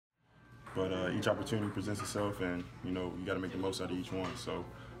but each opportunity presents itself, and you got to make the most out of each one. So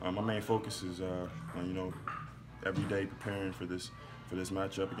my main focus is on every day preparing for this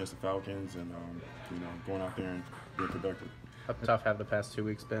matchup against the Falcons, and going out there and being productive. How tough have the past 2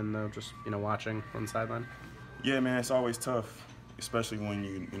 weeks been, though? Just watching on the sideline. Yeah, man, it's always tough, especially when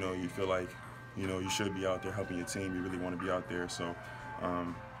you feel like you should be out there helping your team. You really want to be out there. So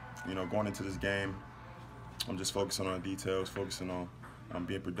going into this game, I'm just focusing on the details, focusing on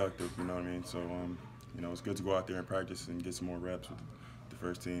being productive. You know what I mean? So it's good to go out there and practice and get some more reps with the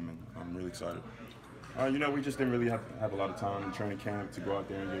first team, and I'm really excited. We just didn't really have a lot of time in training camp to go out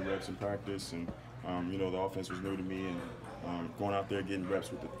there and get reps in practice, and the offense was new to me, and going out there getting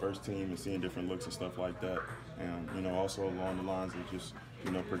reps with the first team and seeing different looks and stuff like that, and also along the lines of just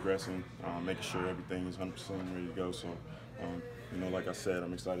progressing, making sure everything is 100% ready to go. So like I said,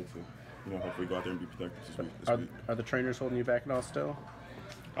 I'm excited to hopefully go out there and be productive this week. Are the trainers holding you back at all still?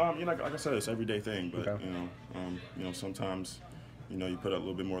 Like I said, it's an everyday thing, but okay. Sometimes you put a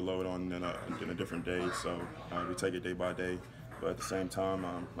little bit more load on than a different day, so we take it day by day. But at the same time,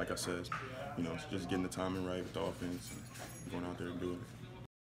 like I said, it's just getting the timing right with the offense and going out there and doing it.